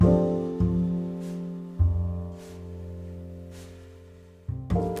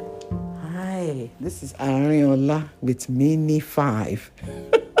This is Ariola with Mini 5.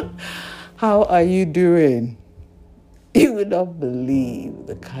 How are you doing? You would not believe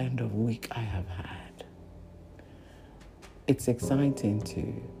the kind of week I have had. It's exciting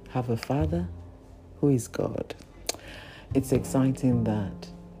to have a Father who is God. It's exciting that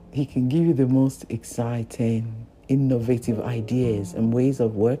He can give you the most exciting, innovative ideas and ways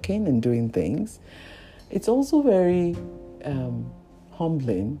of working and doing things. It's also very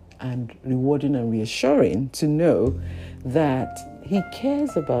humbling and rewarding and reassuring to know that He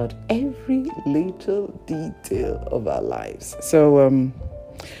cares about every little detail of our lives. So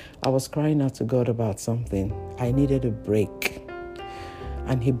I was crying out to God about something. I needed a break,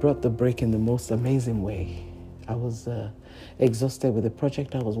 and He brought the break in the most amazing way. I was exhausted with the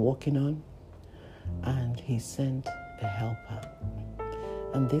project I was working on, and He sent a helper.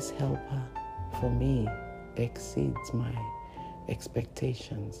 And this helper, for me, exceeds my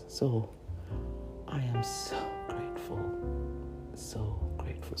expectations. So I am so grateful,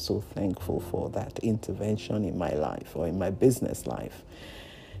 so thankful for that intervention in my life or in my business life.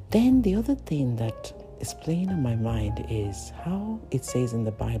 Then the other thing that is playing on my mind is how it says in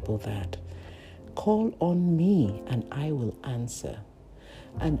the Bible that call on me and I will answer,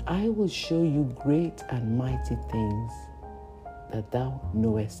 and I will show you great and mighty things that thou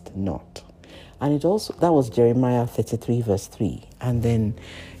knowest not. And it also, that was Jeremiah 33 verse 3. And then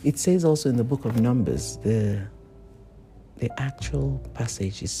it says also in the book of Numbers, the actual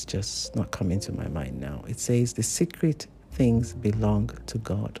passage is just not coming to my mind now. It says the secret things belong to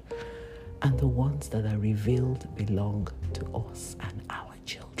God, and the ones that are revealed belong to us and our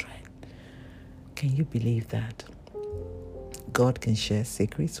children. Can you believe that? God can share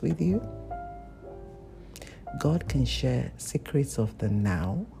secrets with you. God can share secrets of the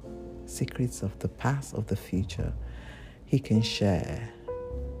now, secrets of the past, of the future. He can share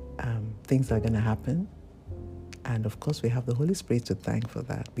things that are going to happen. And of course, we have the Holy Spirit to thank for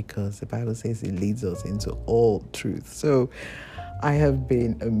that, because the Bible says He leads us into all truth. So I have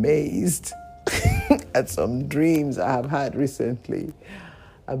been amazed at some dreams I have had recently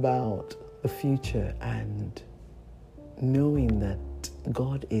about the future, and knowing that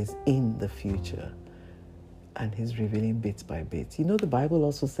God is in the future and He's revealing bit by bit. You know, the Bible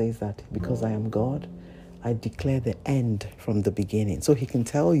also says that because I am God, I declare the end from the beginning. So He can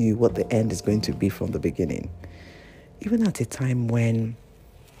tell you what the end is going to be from the beginning. Even at a time when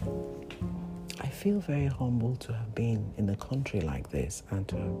I feel very humbled to have been in a country like this and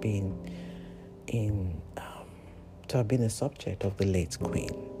to have been a subject of the late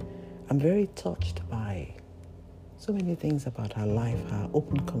Queen. I'm very touched by so many things about her life, her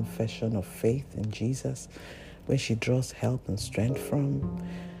open confession of faith in Jesus, where she draws help and strength from.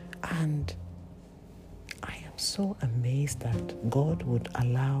 And I am so amazed that God would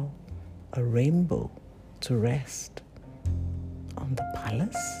allow a rainbow to rest on the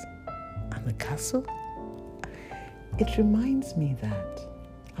palace and the castle. It reminds me that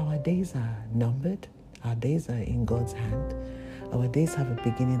our days are numbered, our days are in God's hand. Our days have a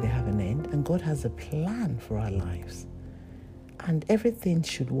beginning, they have an end, and God has a plan for our lives. And everything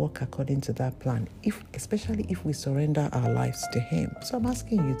should work according to that plan, especially if we surrender our lives to Him. So I'm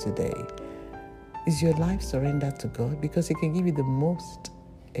asking you today, is your life surrendered to God? Because He can give you the most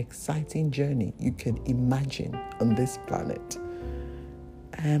exciting journey you can imagine on this planet.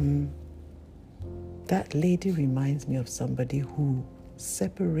 That lady reminds me of somebody who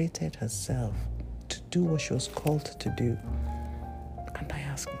separated herself to do what she was called to do. And I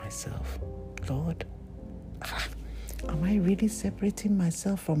ask myself, Lord, am I really separating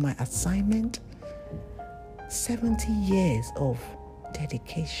myself from my assignment? 70 years of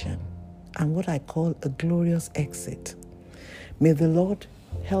dedication and what I call a glorious exit. May the Lord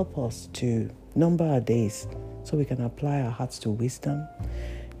help us to number our days so we can apply our hearts to wisdom.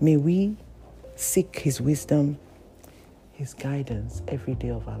 May we seek His wisdom, His guidance every day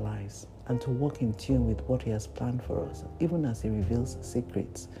of our lives, and to walk in tune with what He has planned for us, even as He reveals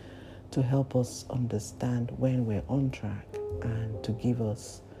secrets to help us understand when we're on track and to give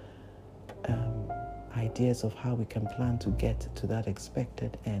us ideas of how we can plan to get to that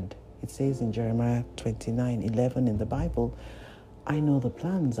expected end. It says in Jeremiah 29:11 in the Bible, I know the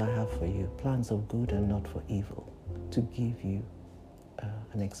plans I have for you, plans of good and not for evil, to give you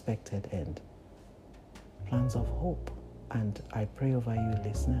an expected end, plans of hope. And I pray over you,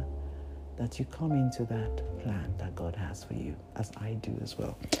 listener, that you come into that plan that God has for you, as I do as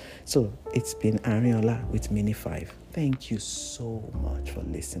well. So it's been Ariola with Mini 5. Thank you so much for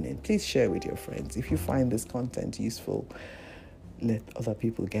listening. Please share with your friends. If you find this content useful, let other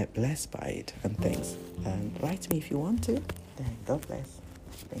people get blessed by it. And thanks. And write me if you want to. And God bless.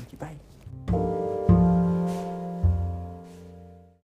 Thank you. Bye.